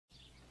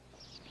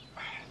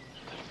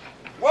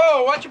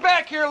Whoa, watch your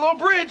back here, a little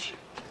bridge.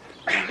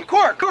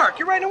 Cork,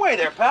 you're right away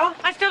there, pal.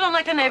 I still don't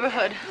like the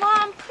neighborhood.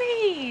 Mom,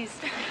 please.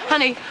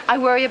 Honey, I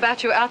worry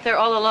about you out there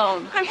all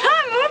alone. I'm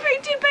not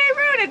moving to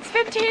Beirut. It's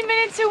 15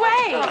 minutes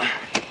away.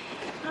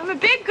 I'm a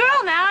big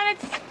girl now, and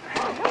it's...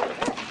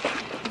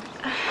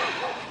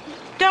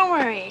 Don't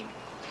worry.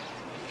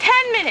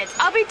 10 minutes.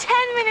 I'll be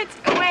 10 minutes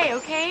away,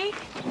 okay?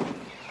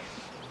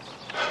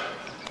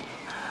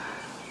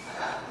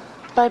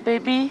 Bye,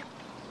 baby.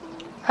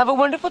 Have a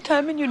wonderful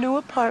time in your new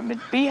apartment.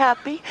 Be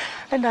happy,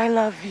 and I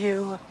love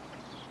you.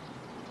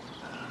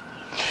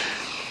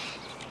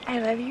 I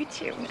love you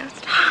too. Now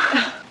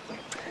stop.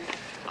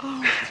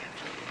 Oh.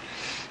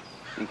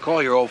 You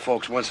call your old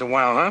folks once in a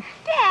while, huh?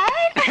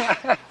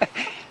 Dad!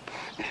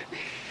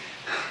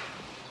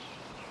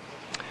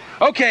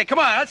 Okay, come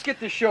on, let's get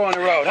this show on the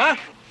road, huh?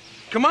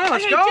 Come on,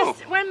 let's go.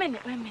 Just 1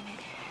 minute.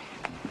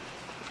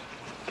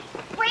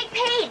 Wait,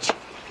 Paige!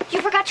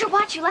 You forgot your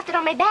watch. You left it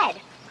on my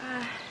bed.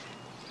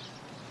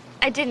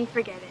 I didn't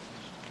forget it.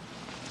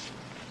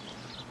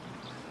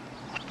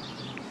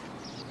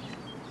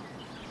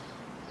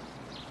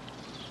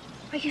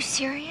 Are you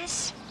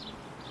serious?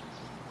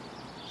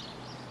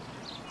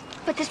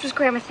 But this was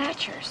Grandma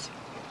Thatcher's.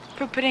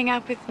 For putting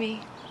up with me.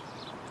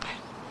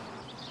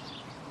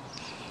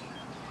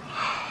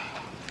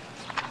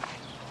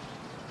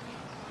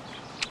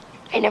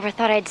 I never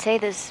thought I'd say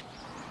this,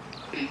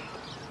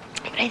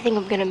 but I think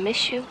I'm gonna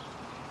miss you.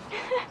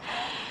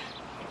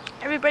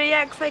 Everybody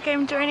acts like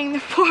I'm joining the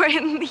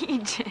Foreign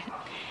Legion.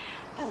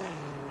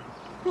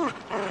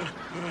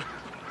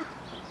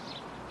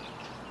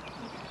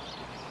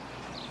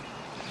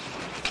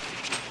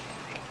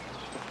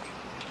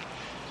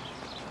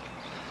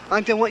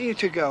 I don't want you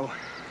to go.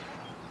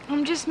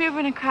 I'm just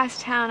moving across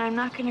town. I'm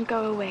not gonna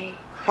go away.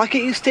 Why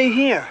can't you stay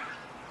here?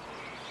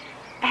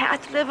 I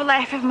have to live a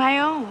life of my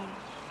own.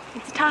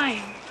 It's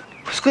time.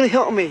 Who's gonna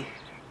help me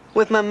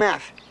with my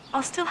math?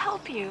 I'll still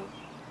help you.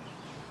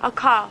 I'll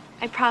call.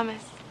 I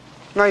promise.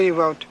 No, you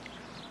won't.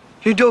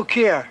 You don't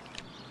care.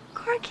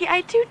 Corky,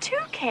 I do too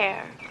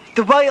care.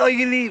 Then why are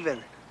you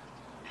leaving?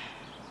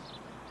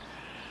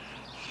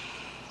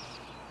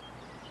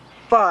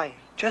 Fine,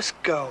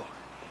 just go.